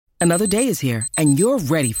Another day is here, and you're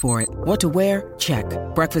ready for it. What to wear? Check.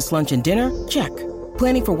 Breakfast, lunch, and dinner? Check.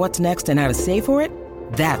 Planning for what's next and how to save for it?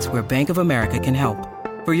 That's where Bank of America can help.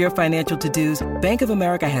 For your financial to-dos, Bank of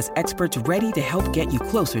America has experts ready to help get you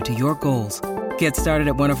closer to your goals. Get started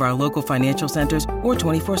at one of our local financial centers or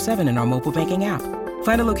 24/7 in our mobile banking app.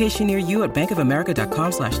 Find a location near you at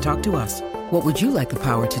bankofamerica.com/talktous. What would you like the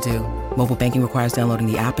power to do? Mobile banking requires downloading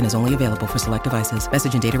the app and is only available for select devices.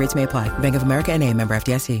 Message and data rates may apply. Bank of America N.A., member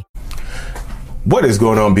FDIC. What is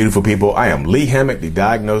going on, beautiful people? I am Lee Hammock, the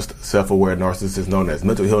diagnosed self-aware narcissist known as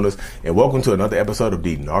mental illness, and welcome to another episode of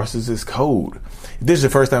the Narcissist Code. If this is your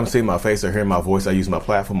first time seeing my face or hearing my voice, I use my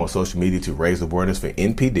platform on social media to raise awareness for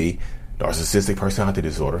NPD, narcissistic personality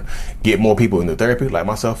disorder, get more people into therapy like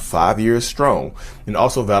myself 5 years strong, and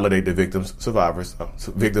also validate the victims, survivors,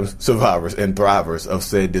 and thrivers of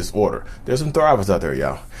said disorder. There's some thrivers out there,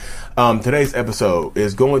 y'all. Today's episode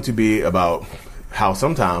is going to be about how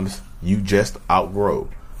sometimes you just outgrow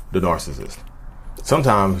the narcissist.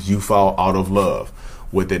 Sometimes you fall out of love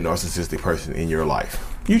with that narcissistic person in your life.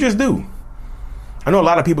 You just do. I know a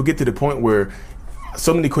lot of people get to the point where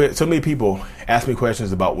so many people ask me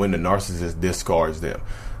questions about when the narcissist discards them.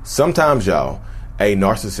 Sometimes, y'all, a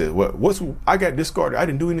narcissist, I got discarded. I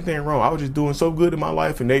didn't do anything wrong. I was just doing so good in my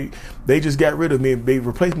life, and they just got rid of me and they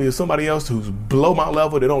replaced me with somebody else who's below my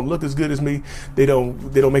level. They don't look as good as me. They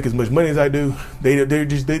don't make as much money as I do. They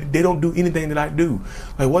don't do anything that I do.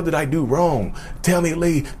 Like, what did I do wrong? Tell me,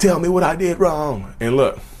 Lee. Tell me what I did wrong. And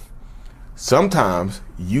look, sometimes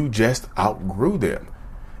you just outgrew them,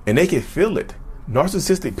 and they can feel it.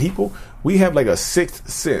 Narcissistic people, we have like a sixth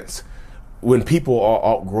sense when people are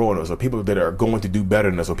outgrowing us, or people that are going to do better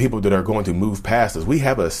than us, or people that are going to move past us. We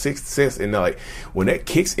have a sixth sense, and like when that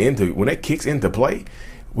kicks into play,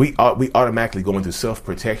 we automatically go into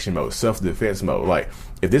self-protection mode, self-defense mode. Like,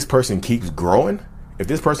 if this person keeps growing,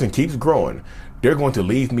 they're going to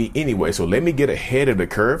leave me anyway. So let me get ahead of the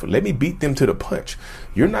curve. Let me beat them to the punch.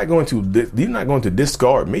 You're not going to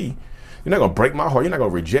discard me. You're not going to break my heart. You're not going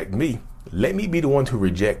to reject me. Let me be the one to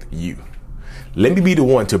reject you. Let me be the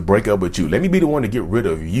one to break up with you. Let me be the one to get rid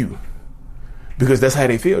of you. Because that's how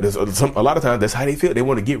they feel. A lot of times that's how they feel. They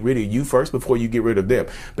want to get rid of you first before you get rid of them,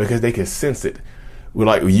 because they can sense it.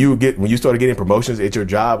 Like when you started getting promotions at your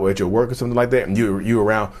job or at your work or something like that, and you're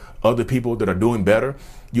around other people that are doing better,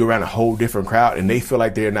 you're around a whole different crowd, and they feel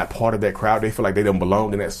like they're not part of that crowd. They feel like they don't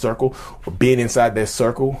belong in that circle, or being inside that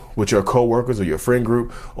circle with your coworkers or your friend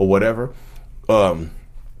group or whatever.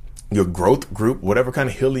 Your growth group, whatever kind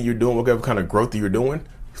of healing you're doing, whatever kind of growth you're doing,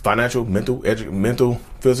 financial, mental,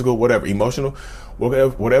 physical, whatever, emotional,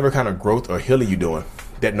 whatever kind of growth or healing you're doing,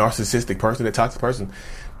 that narcissistic person, that toxic person,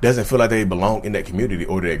 doesn't feel like they belong in that community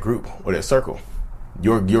or that group or that circle.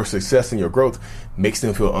 Your success and your growth makes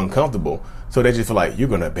them feel uncomfortable. So they just feel like, you're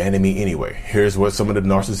going to abandon me anyway. Here's what some of the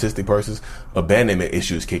narcissistic person's abandonment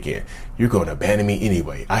issues kick in. You're going to abandon me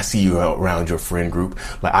anyway. I see you around your friend group.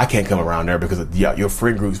 Like, I can't come around there because your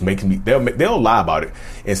friend groups making me, they'll lie about it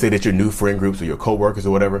and say that your new friend groups or your coworkers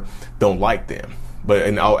or whatever don't like them. But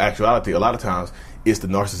in all actuality, a lot of times it's the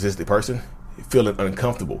narcissistic person feeling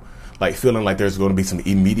uncomfortable. Like, feeling like there's going to be some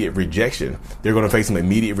immediate rejection. They're going to face some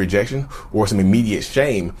immediate rejection or some immediate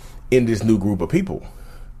shame in this new group of people.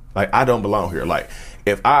 Like, I don't belong here. Like,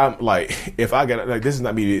 if I get, like, this is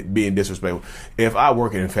not me being disrespectful. If I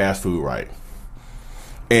work in fast food, right,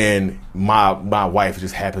 and my wife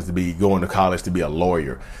just happens to be going to college to be a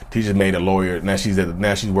lawyer. She just made a lawyer. Now she's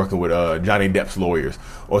working with Johnny Depp's lawyers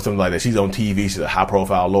or something like that. She's on TV. She's a high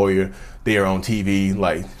profile lawyer. They are on TV.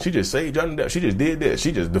 Like, she just saved Johnny Depp. She just did this.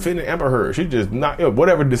 She just defended Amber Heard. She just not,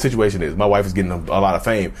 whatever the situation is. My wife is getting a lot of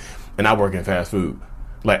fame, and I work in fast food.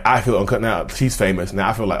 Like, I feel uncut now. She's famous. Now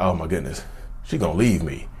I feel like, oh my goodness, she's going to leave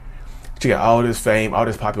me. She got all this fame, all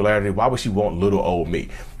this popularity. Why would she want little old me?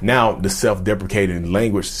 Now the self-deprecating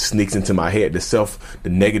language sneaks into my head. The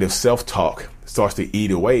negative self-talk starts to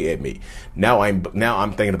eat away at me. Now I'm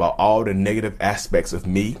thinking about all the negative aspects of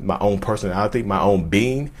me, my own personality, my own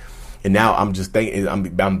being. And now I'm just thinking,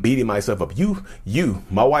 I'm beating myself up.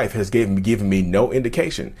 My wife has given me no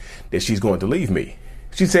indication that she's going to leave me.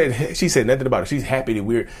 She said nothing about it. She's happy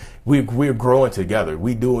that we're growing together.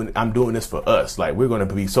 I'm doing this for us. Like, we're going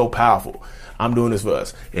to be so powerful. I'm doing this for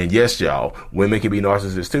us. And yes, y'all, women can be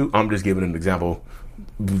narcissists too. I'm just giving an example,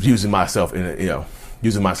 using myself.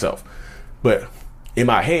 But in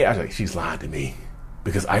my head, I was like, she's lying to me,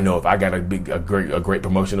 because I know if I got a great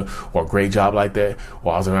promotion or a great job like that,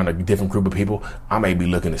 or I was around a different group of people, I may be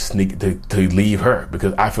looking to sneak to leave her,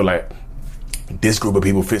 because I feel like This group of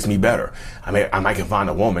people fits me better. I might can find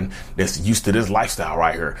a woman that's used to this lifestyle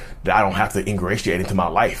right here that I don't have to ingratiate into my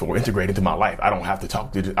life or integrate into my life. I don't have to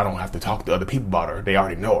talk to other people about her. They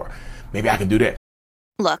already know her. Maybe I can do that.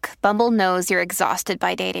 Look, Bumble knows you're exhausted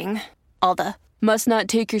by dating. All the must not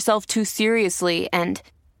take yourself too seriously and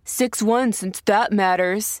 6'1" since that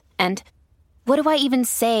matters. And what do I even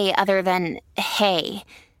say other than hey?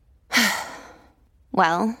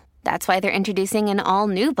 Well, that's why they're introducing an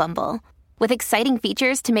all-new Bumble. With exciting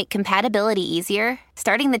features to make compatibility easier,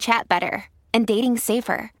 starting the chat better, and dating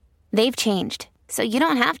safer. They've changed, so you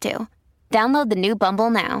don't have to. Download the new Bumble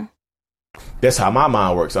now. That's how my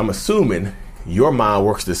mind works. I'm assuming your mind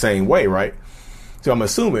works the same way, right? So I'm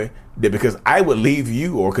assuming that because I would leave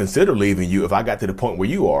you or consider leaving you if I got to the point where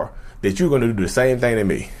you are, that you're going to do the same thing to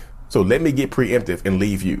me. So let me get preemptive and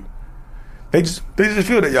leave you. They just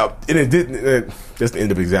feel that, y'all. That's the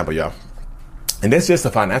end of the example, y'all. And that's just a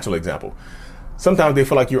financial example. Sometimes they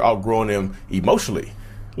feel like you're outgrowing them emotionally,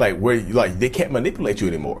 like they can't manipulate you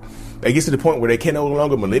anymore. They get to the point where they can no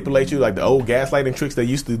longer manipulate you, like the old gaslighting tricks they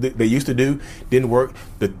used to do didn't work.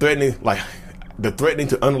 The threatening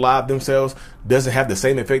to unalive themselves doesn't have the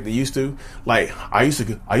same effect they used to. Like I used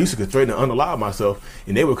to threaten to unalive myself,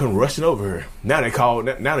 and they would come rushing over here. Now they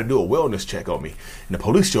do a wellness check on me, and the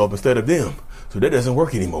police show up instead of them. So that doesn't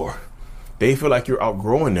work anymore. They feel like you're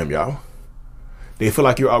outgrowing them, y'all. They feel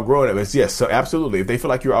like you're outgrowing them. Yes, so absolutely. If they feel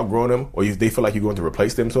like you're outgrowing them, or if they feel like you're going to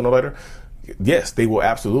replace them sooner or later, yes, they will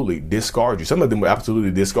absolutely discard you. Some of them will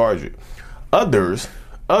absolutely discard you. Others,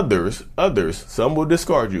 some will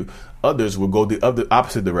discard you. Others will go the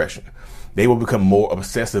opposite direction. They will become more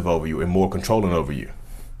obsessive over you and more controlling over you.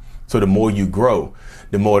 So the more you grow,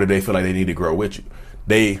 the more that they feel like they need to grow with you.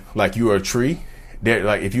 They like you are a tree. They're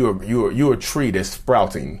like if you're a tree that's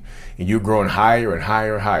sprouting and you're growing higher and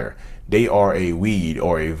higher and higher. They are a weed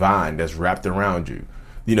or a vine that's wrapped around you,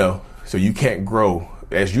 so you can't grow.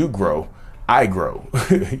 As you grow, I grow,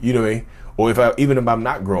 you know what I mean? Or even if I'm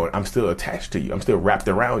not growing, I'm still attached to you. I'm still wrapped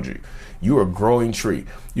around you. You're a growing tree.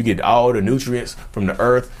 You get all the nutrients from the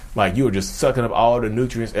earth. Like you are just sucking up all the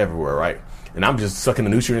nutrients everywhere, right? And I'm just sucking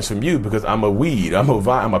the nutrients from you because I'm a weed. I'm a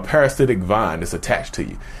vine. I'm a parasitic vine that's attached to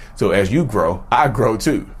you. So as you grow, I grow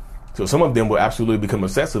too. So some of them will absolutely become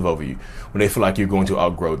obsessive over you when they feel like you're going to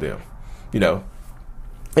outgrow them.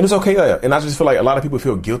 And it's okay. And I just feel like a lot of people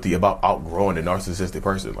feel guilty about outgrowing a narcissistic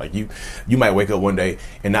person. Like you might wake up one day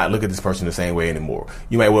and not look at this person the same way anymore.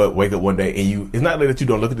 You might wake up one day and it's not like that you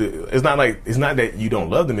don't look at it's not that you don't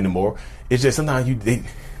love them anymore. It's just sometimes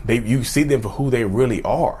you see them for who they really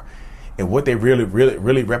are and what they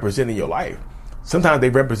really represent in your life. Sometimes they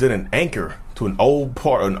represent an anchor to an old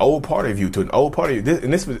part of you.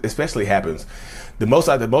 This especially happens. The most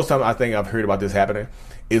time I think I've heard about this happening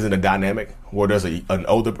is in a dynamic where there's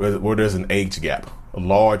an age gap, a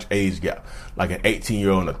large age gap, like an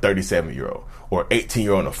 18-year-old and a 37-year-old, or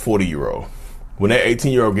 18-year-old and a 40-year-old. When that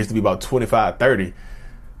 18-year-old gets to be about 25, 30,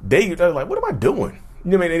 they're like, what am I doing?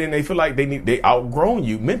 You know what I mean? And they feel like they outgrown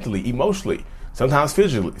you mentally, emotionally, sometimes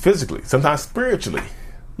physically, sometimes spiritually.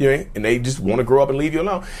 You know, and they just want to grow up and leave you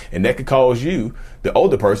alone. And that could cause you, the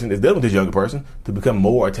older person that's dealing with this younger person, to become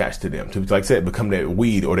more attached to them, to, like I said, become that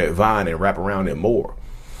weed or that vine and wrap around them more.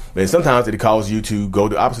 But sometimes it causes you to go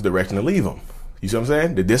the opposite direction and leave them. You see what I'm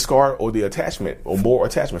saying? The discard or the attachment or more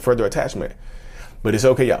attachment, further attachment. But it's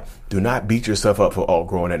okay, y'all. Do not beat yourself up for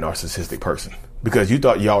outgrowing that narcissistic person because you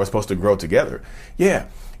thought y'all were supposed to grow together. Yeah,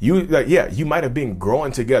 you might have been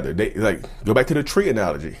growing together. Go back to the tree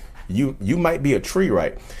analogy. You might be a tree,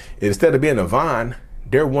 right? Instead of being a vine,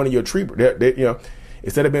 they're one of your tree.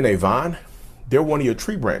 Instead of being a vine, they're one of your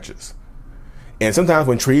tree branches. And sometimes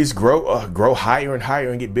when trees grow higher and higher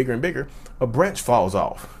and get bigger and bigger, a branch falls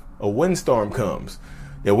off. A windstorm comes.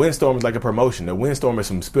 The windstorm is like a promotion. The windstorm is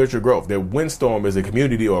some spiritual growth. The windstorm is a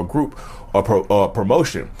community or a group or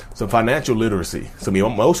promotion, some financial literacy, some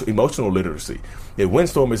emotional literacy. The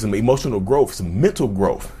windstorm is some emotional growth, some mental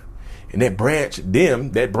growth. And that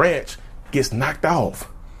branch gets knocked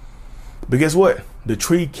off. But guess what? The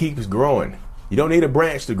tree keeps growing. You don't need a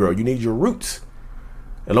branch to grow. You need your roots.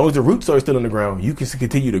 As long as the roots are still in the ground, you can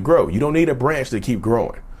continue to grow. You don't need a branch to keep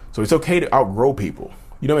growing. So it's okay to outgrow people.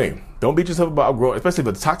 You know what I mean? Don't beat yourself about outgrowing, especially if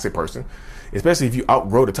it's a toxic person, especially if you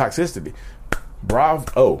outgrow the toxicity.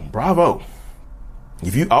 Bravo.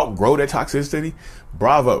 If you outgrow that toxicity,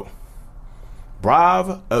 bravo.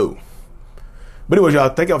 But anyways, y'all,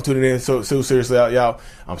 thank y'all for tuning in so seriously out, y'all.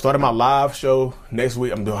 I'm starting my live show next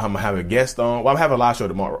week. I'm gonna have a guest on. Well, I'm having a live show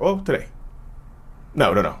tomorrow. Oh, today.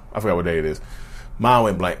 No. I forgot what day it is. Mine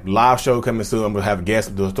went blank. Live show coming soon. I'm gonna have a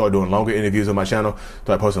guest. Start doing longer interviews on my channel.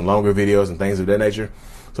 Start posting longer videos and things of that nature.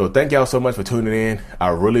 So thank y'all so much for tuning in. I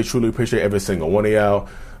really, truly appreciate every single one of y'all.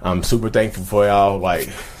 I'm super thankful for y'all. Like,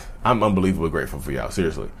 I'm unbelievably grateful for y'all.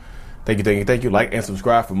 Seriously. Thank you. Like and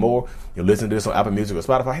subscribe for more. You'll listen to this on Apple Music or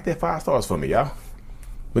Spotify. Hit that 5 stars for me, y'all.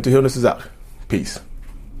 Mental Healness is out. Peace.